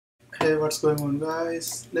Hey, what's going on,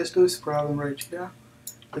 guys? Let's do this problem right here.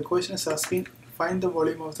 The question is asking, find the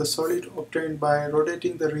volume of the solid obtained by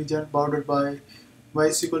rotating the region bounded by y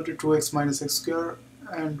is equal to 2x minus x square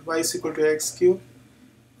and y is equal to x cube,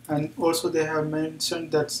 and also they have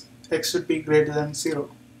mentioned that x should be greater than 0,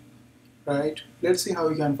 right? Let's see how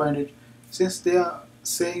we can find it. Since they are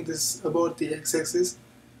saying this about the x-axis,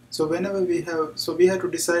 so whenever we have to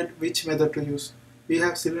decide which method to use. We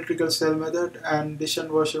have cylindrical cell method and dish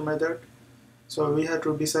washer method. So we have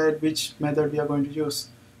to decide which method we are going to use.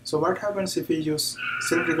 So what happens if we use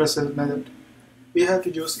cylindrical cell method? We have to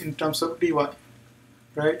use in terms of dy,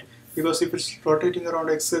 right? Because if it's rotating around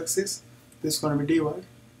x-axis, this is going to be dy.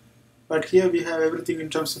 But here we have everything in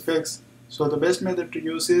terms of x. So the best method to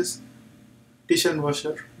use is dish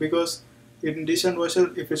washer, because in dish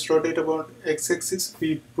washer, if it's rotate about x-axis,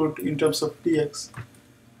 we put in terms of dx,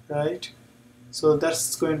 right? So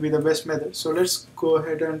that's going to be the best method. So let's go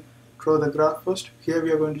ahead and draw the graph first. Here we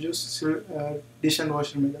are going to use dish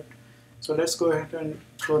washer method. So let's go ahead and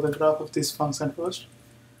draw the graph of this function first.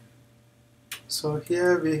 So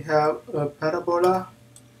here we have a parabola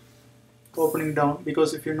opening down,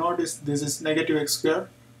 because if you notice this is negative x square,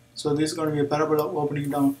 so this is going to be a parabola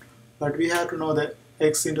opening down. But we have to know the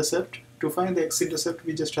x-intercept. To find the x-intercept,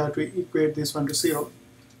 we just have to equate this one to 0.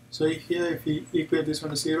 So here if we equate this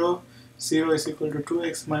one to 0, 0 is equal to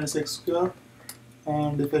 2x minus x square,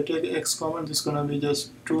 and if I take x common, this is going to be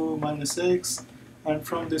just 2 minus x, and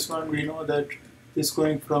from this one we know that this is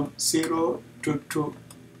going from 0 to 2,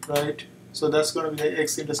 right? So that's going to be the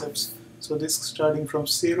x-intercepts. So this is starting from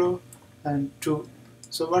 0 and 2.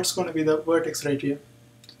 So what's going to be the vertex right here?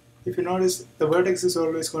 If you notice, the vertex is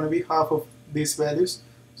always going to be half of these values.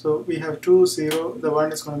 So we have 2, 0, the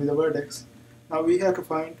 1 is going to be the vertex. Now we have to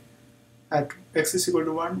find at x is equal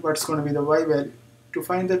to 1, what's going to be the y value. To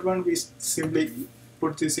find that one, we simply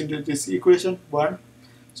put this into this equation, 1.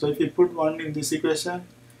 So if we put 1 in this equation,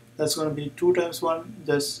 that's going to be 2 times 1,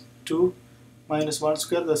 just 2, minus 1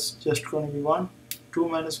 square, that's just going to be 1. 2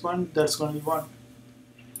 minus 1, that's going to be 1.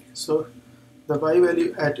 So the y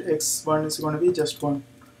value at x1 is going to be just 1.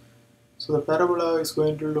 So the parabola is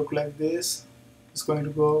going to look like this. It's going to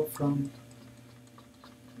go from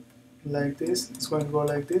like this, it's going to go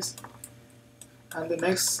like this. And the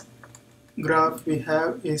next graph we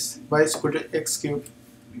have is y is equal to x cube,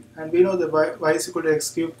 and we know the y is equal to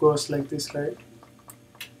x cube goes like this, right?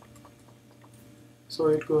 So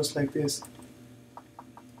it goes like this.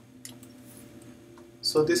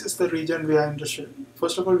 So this is the region we are interested in.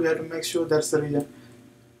 First of all, we have to make sure that's the region.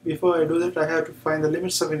 Before I do that, I have to find the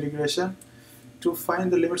limits of integration. To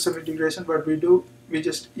find the limits of integration, what we do, we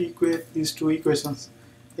just equate these two equations,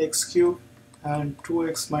 x cube and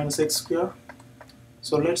 2x minus x square.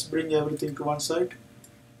 So let's bring everything to one side.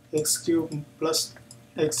 X cube plus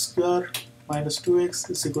x square minus 2x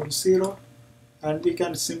is equal to 0, and we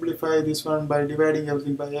can simplify this one by dividing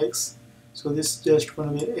everything by x. So this is just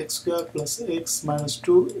going to be x square plus x minus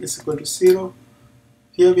 2 is equal to 0.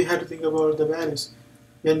 Here we have to think about the values.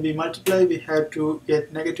 When we multiply, we have to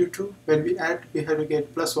get negative 2. When we add, we have to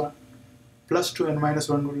get plus 1. Plus 2 and minus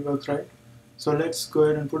 1 will work, right? So let's go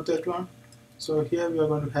ahead and put that one. So here we are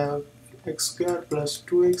going to have x square plus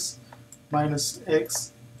 2x minus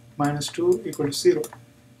x minus 2 equal to 0.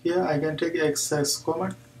 Here I can take x as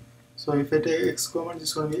common. So if I take x common, this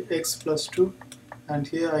is going to be x plus 2. And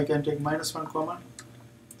here I can take minus 1 common.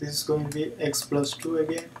 This is going to be x plus 2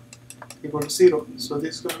 again equal to 0. So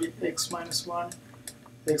this is going to be x minus 1.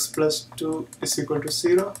 X plus 2 is equal to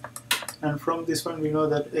 0, and from this one we know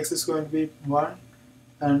that x is going to be 1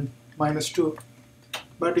 and minus 2.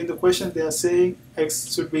 But in the question they are saying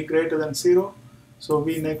x should be greater than 0, so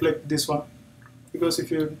we neglect this one, because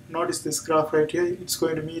if you notice this graph right here, it's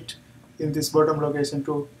going to meet in this bottom location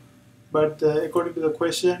too. But according to the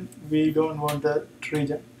question, we don't want that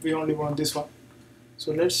region, we only want this one.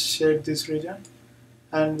 So let's shade this region,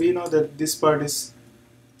 and we know that this part is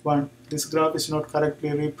 1. This graph is not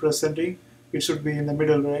correctly representing, it should be in the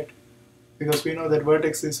middle, right? Because we know that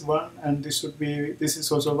vertex is 1 and this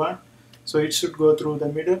is also 1, so it should go through the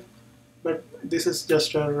middle. But this is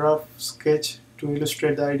just a rough sketch to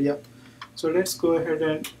illustrate the idea. So let's go ahead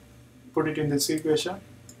and put it in this equation.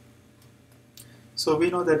 So we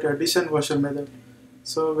know that dish washer method.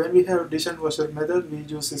 So when we have dish washer method, we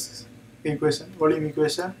use this equation, volume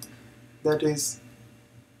equation, that is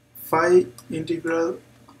phi integral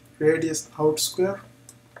radius out square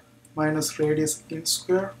minus radius in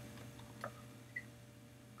square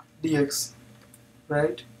dx,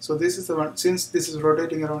 right? So this is the one, since this is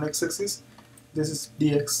rotating around x-axis, this is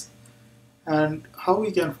dx. And how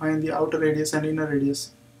we can find the outer radius and inner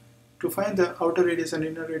radius? To find the outer radius and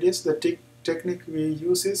inner radius, the technique we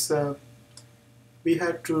use is we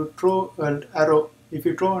had to throw an arrow. If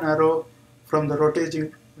you throw an arrow from the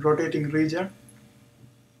rotating region,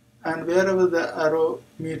 and wherever the arrow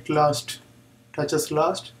touches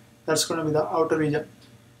last, that's going to be the outer region.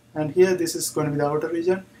 And here this is going to be the outer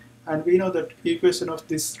region, and we know that equation of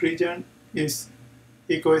this region is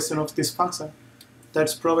equation of this function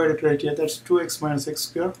that's provided right here. That's 2x minus x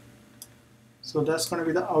squared. So that's going to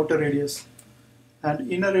be the outer radius,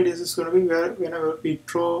 and inner radius is going to be whenever we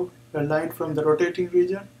throw a line from the rotating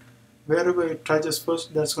region, wherever it touches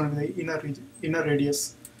first, that's going to be the inner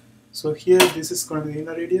radius. So here this is going to be the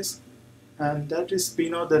inner radius, and that is, we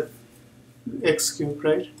know that x cubed,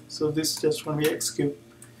 right? So this is just going to be x cubed.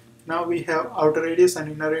 Now we have outer radius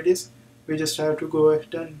and inner radius. We just have to go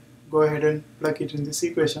ahead and plug it in this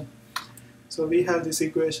equation. So we have this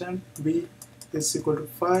equation, b is equal to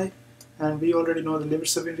 5, and we already know the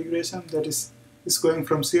limits of integration, that is going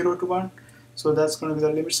from 0 to 1. So that's going to be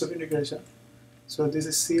the limits of integration. So this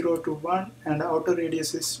is 0 to 1, and the outer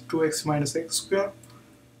radius is 2x minus x squared,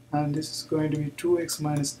 and this is going to be 2x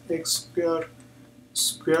minus x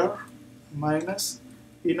square minus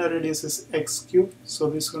inner radius is x cubed. So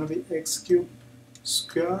this is going to be x cubed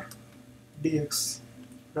square dx,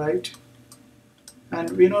 right? And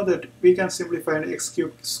we know that we can simplify an x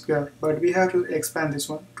cubed square, but we have to expand this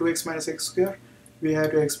one. 2x minus x square, we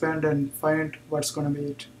have to expand and find what's going to be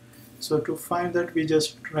it. So to find that, we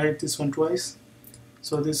just write this one twice.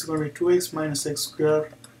 So this is going to be 2x minus x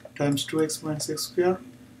square times 2x minus x square.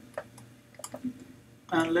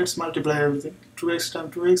 And let's multiply everything. 2x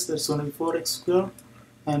times 2x, that's going to be 4x square.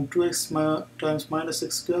 And 2x times minus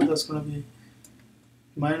x square, that's going to be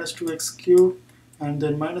minus 2x cubed. And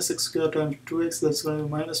then minus x square times 2x, that's going to be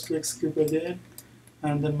minus 2x cubed again.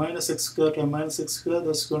 And then minus x square times minus x square,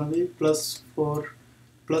 that's going to be plus 4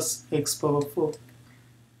 plus x power 4.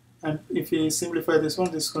 And if we simplify this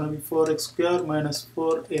one, this is going to be 4x square minus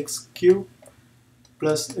 4x cubed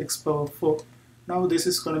plus x power 4. Now this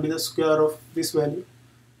is going to be the square of this value.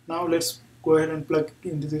 Now let's go ahead and plug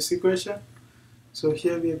into this equation. So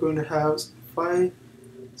here we are going to have 5,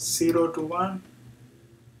 0 to 1,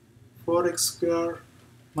 4x square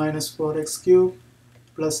minus 4x cubed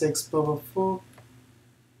plus x power 4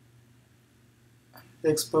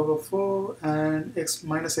 and x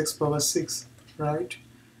minus x power 6, right?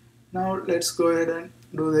 Now let's go ahead and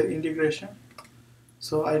do the integration.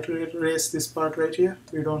 So I erase this part right here.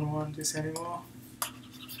 We don't want this anymore.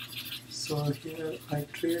 So here I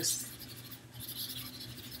trace.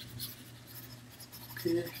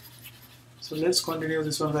 Okay. So let's continue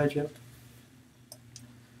this one right here.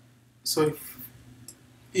 So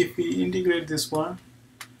if we integrate this one,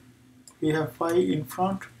 we have 5 in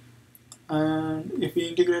front, and if we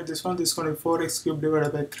integrate this one, this is going to be 4x cubed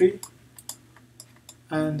divided by 3,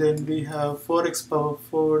 and then we have 4x power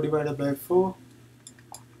 4 divided by 4,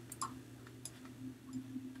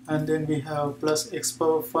 and then we have plus x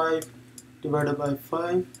power 5 divided by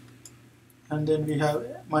 5, and then we have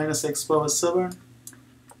minus x power 7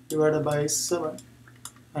 divided by 7,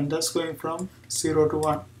 and that's going from 0 to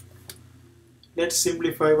 1. Let's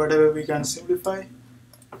simplify whatever we can simplify.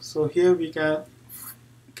 So here we can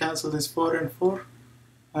cancel this 4 and 4,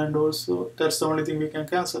 and also that's the only thing we can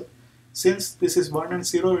cancel. Since this is 1 and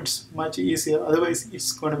 0, it's much easier. Otherwise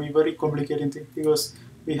it's going to be very complicating thing, because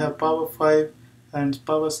we have power 5 and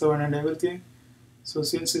power 7 and everything. So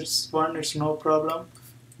since it's 1, it's no problem.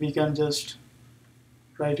 We can just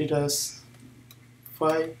write it as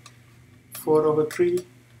 5 4 over 3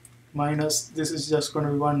 minus, this is just going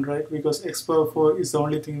to be 1, right? Because x power 4 is the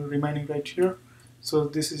only thing remaining right here. So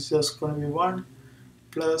this is just going to be 1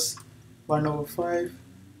 plus 1 over 5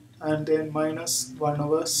 and then minus 1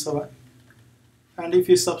 over 7. And if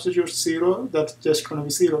you substitute 0, that's just going to be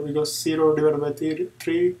 0, because 0 divided by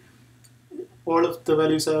 3, all of the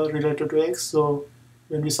values are related to x. So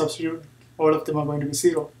when we substitute, all of them are going to be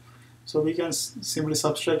 0. So we can simply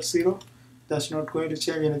subtract 0. That's not going to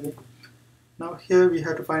change anything. Now here we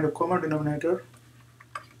have to find a common denominator,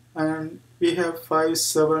 and we have 5,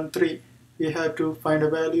 7, 3. We have to find a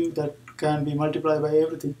value that can be multiplied by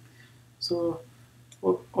everything. So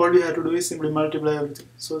all we have to do is simply multiply everything.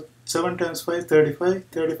 So 7 times 5, 35.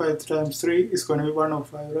 35 times 3 is going to be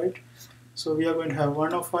 105, right? So we are going to have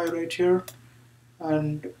 105 right here.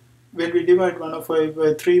 And when we divide 105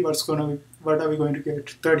 by 3, what are we going to get?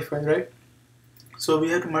 35, right? So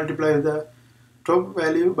we have to multiply the top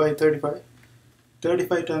value by 35.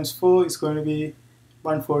 35 times 4 is going to be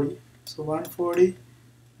 140. So 140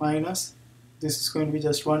 minus, this is going to be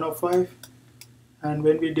just 105. And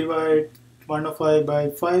when we divide 105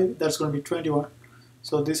 by 5, that's going to be 21.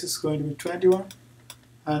 so this is going to be 21,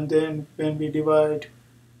 and then when we divide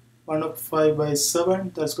 105 by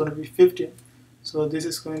 7, that's going to be 15, so this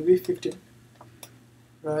is going to be 15,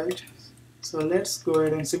 right? So let's go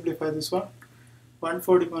ahead and simplify this one.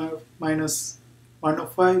 145 minus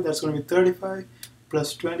 105, that's going to be 35,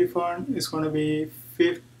 plus 24 is going to be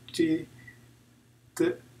 56.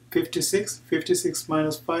 56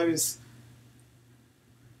 minus 5 is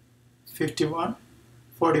 41.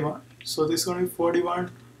 So this is going to be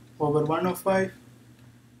 41 over 105.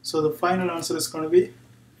 So the final answer is going to be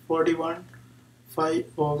 41 5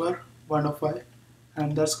 over 105,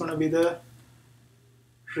 and that's going to be the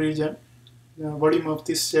region, the volume of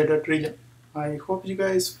this shaded region. I hope you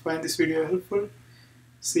guys find this video helpful.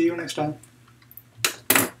 See you next time.